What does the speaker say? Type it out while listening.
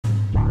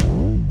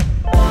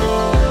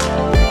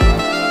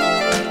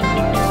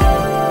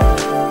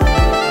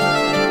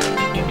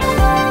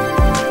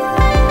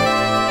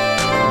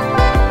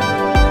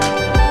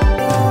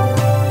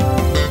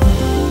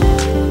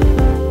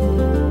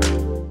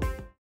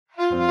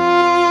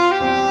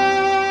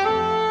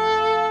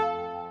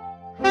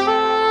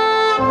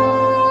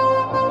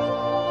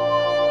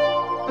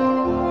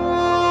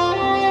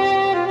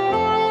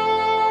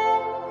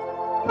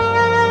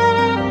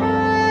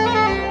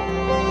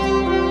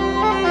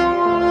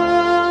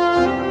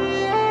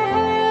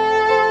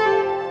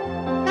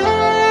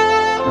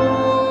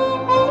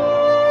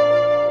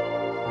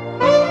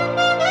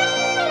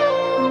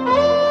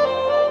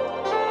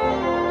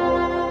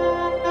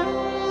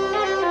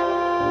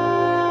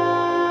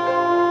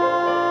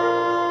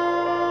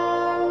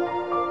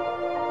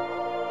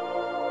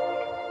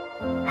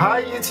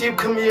Hi YouTube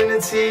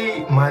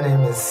community, my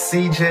name is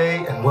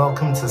CJ and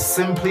welcome to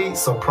Simply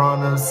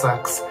Soprano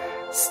Sax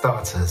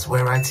Starters,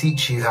 where I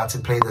teach you how to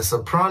play the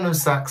soprano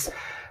sax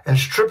and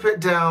strip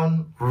it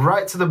down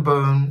right to the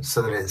bone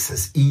so that it's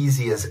as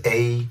easy as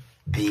A,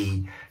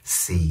 B,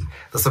 C.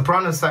 The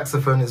soprano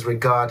saxophone is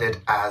regarded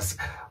as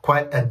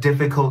quite a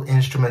difficult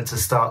instrument to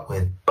start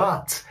with,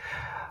 but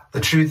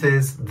the truth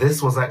is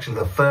this was actually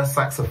the first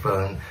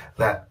saxophone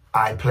that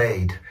I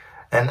played.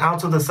 And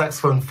out of the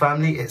saxophone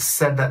family, it's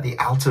said that the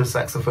alto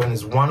saxophone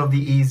is one of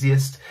the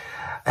easiest,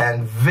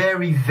 and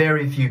very,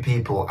 very few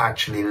people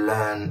actually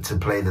learn to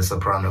play the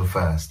soprano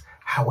first.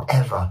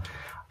 However,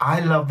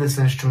 I love this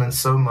instrument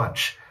so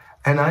much,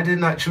 and I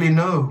didn't actually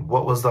know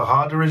what was the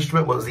harder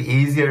instrument, what was the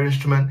easier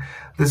instrument.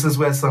 This is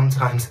where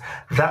sometimes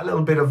that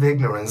little bit of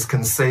ignorance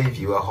can save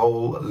you a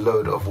whole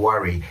load of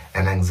worry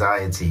and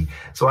anxiety.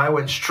 So I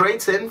went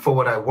straight in for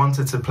what I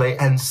wanted to play,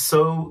 and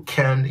so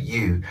can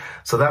you.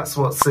 So that's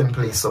what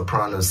Simply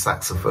Soprano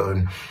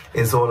Saxophone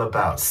is all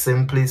about.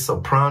 Simply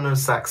Soprano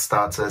Sax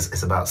Starters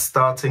is about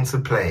starting to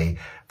play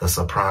the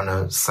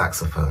soprano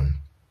saxophone.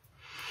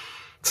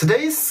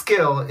 Today's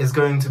skill is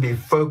going to be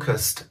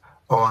focused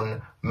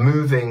on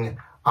moving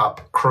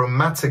up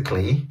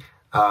chromatically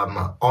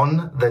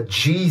on the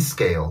G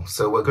scale.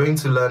 So we're going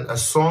to learn a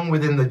song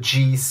within the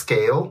G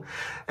scale,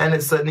 and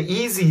it's an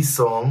easy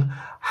song.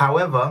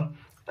 However,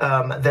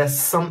 there's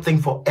something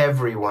for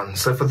everyone.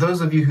 So for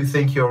those of you who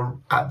think you're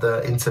at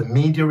the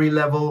intermediary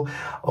level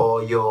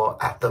or you're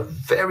at the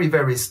very,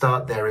 very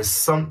start, there is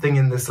something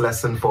in this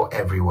lesson for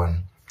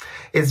everyone.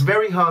 It's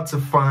very hard to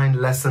find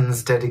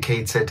lessons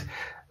dedicated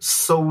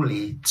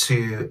solely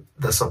to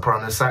the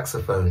soprano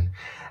saxophone.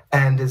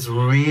 And it's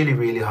really,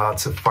 really hard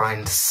to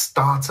find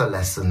starter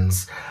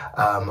lessons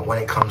when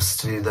it comes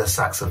to the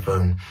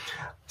saxophone,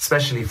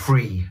 especially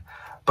free.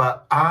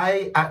 But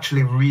I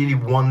actually really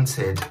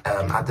wanted,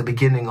 at the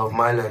beginning of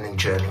my learning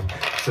journey,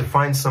 to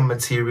find some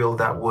material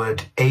that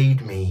would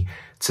aid me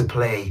to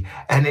play.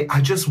 And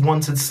I just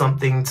wanted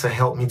something to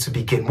help me to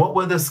begin. What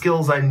were the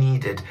skills I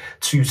needed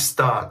to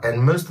start?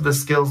 And most of the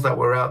skills that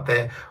were out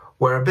there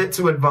were a bit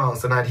too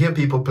advanced, and I'd hear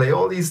people play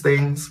all these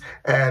things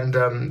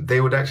and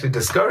they would actually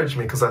discourage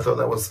me because I thought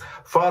that was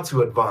far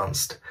too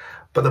advanced.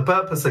 But the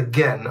purpose,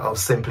 again, of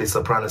Simply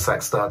Soprano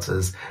Sax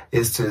Starters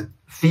is to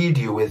feed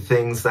you with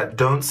things that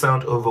don't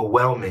sound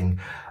overwhelming,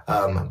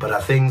 but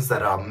are things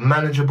that are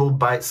manageable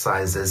bite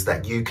sizes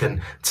that you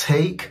can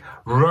take,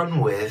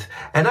 run with,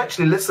 and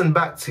actually listen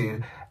back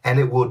to, and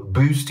it would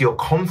boost your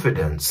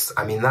confidence.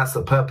 I mean, that's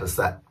the purpose,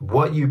 that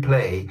what you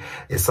play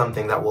is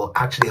something that will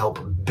actually help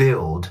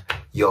build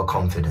your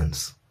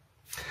confidence.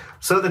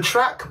 So the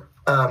track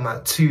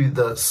to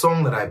the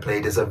song that I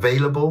played is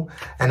available,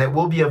 and it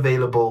will be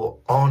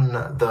available on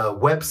the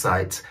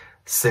website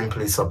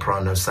Simply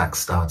Soprano Sax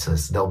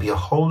Starters. There'll be a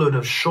whole load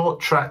of short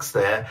tracks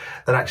there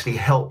that actually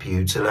help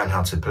you to learn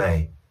how to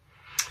play.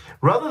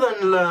 Rather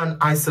than learn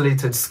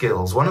isolated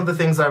skills, one of the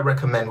things I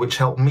recommend, which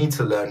helped me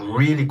to learn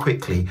really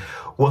quickly,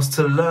 was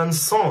to learn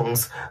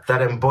songs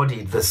that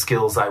embodied the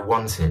skills I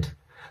wanted.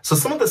 So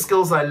some of the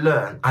skills I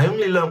learned, I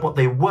only learned what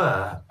they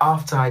were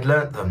after I'd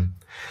learned them.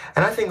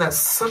 And I think that's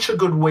such a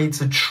good way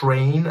to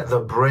train the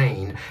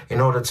brain in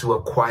order to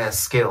acquire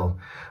skill.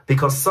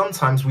 Because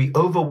sometimes we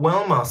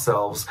overwhelm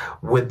ourselves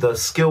with the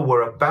skill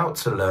we're about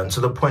to learn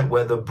to the point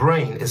where the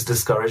brain is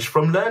discouraged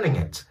from learning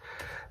it.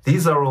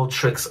 These are all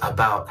tricks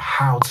about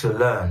how to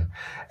learn.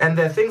 And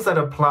they're things that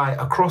apply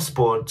across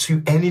board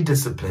to any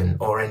discipline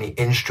or any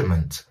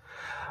instrument.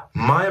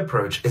 My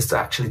approach is to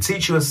actually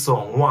teach you a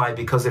song. Why?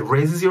 Because it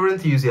raises your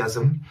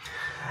enthusiasm,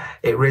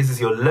 it raises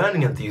your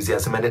learning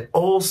enthusiasm, and it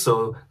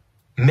also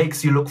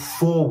makes you look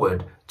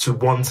forward to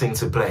wanting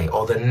to play,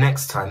 or the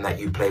next time that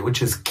you play,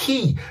 which is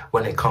key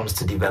when it comes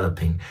to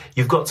developing.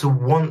 You've got to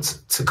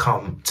want to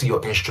come to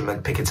your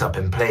instrument, pick it up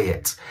and play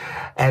it.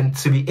 And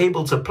to be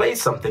able to play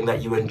something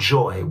that you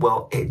enjoy,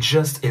 well, it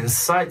just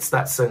incites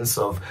that sense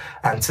of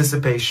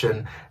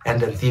anticipation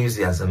and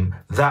enthusiasm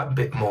that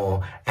bit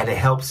more, and it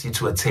helps you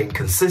to attain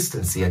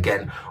consistency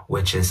again,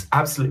 which is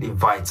absolutely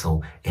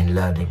vital in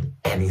learning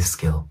any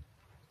skill.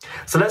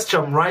 So let's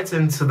jump right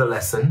into the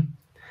lesson.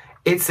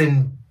 It's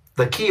in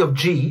the key of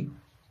G.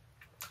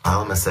 I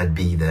almost said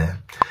B there.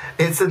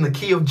 It's in the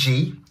key of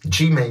G,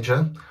 G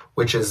major,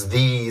 which is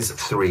these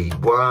three.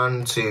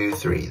 1, 2,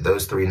 3,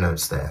 those three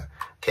notes there.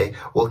 Okay,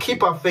 we'll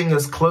keep our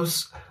fingers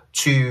close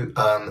to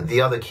the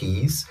other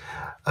keys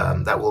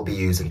that we'll be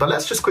using. But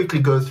let's just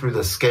quickly go through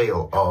the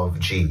scale of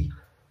G.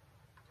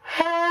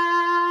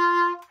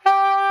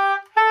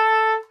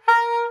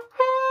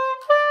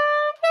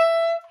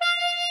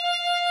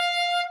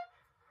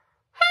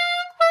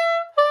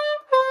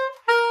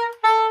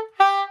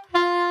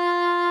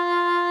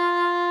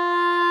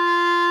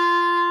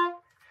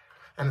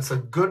 And it's a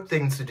good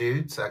thing to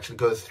do to actually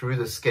go through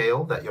the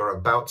scale that you're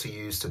about to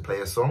use to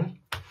play a song.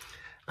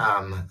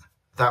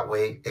 That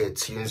way it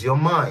tunes your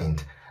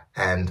mind,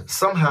 and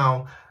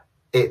somehow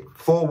it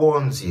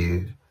forewarns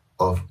you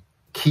of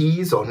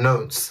keys or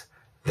notes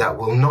that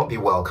will not be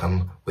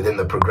welcome within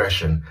the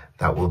progression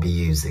that we'll be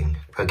using.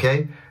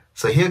 Okay?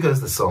 So here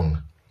goes the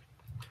song.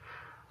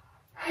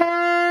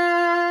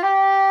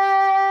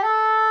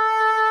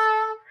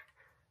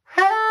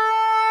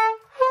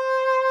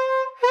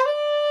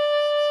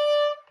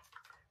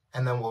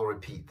 And then we'll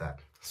repeat that.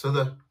 So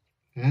the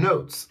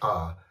notes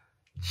are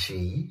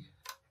G,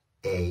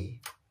 A,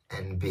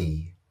 and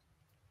B.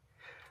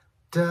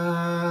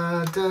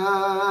 Da,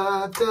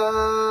 da,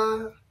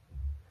 da.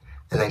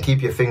 And then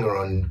keep your finger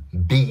on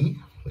B,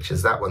 which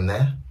is that one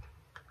there.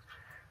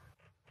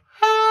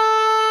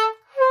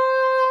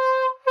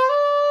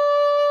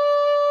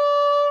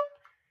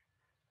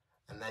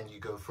 And then you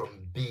go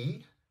from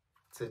B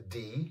to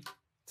D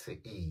to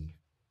E.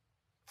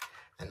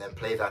 And then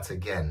play that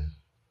again.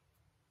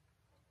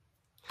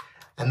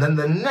 And then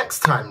the next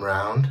time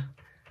round,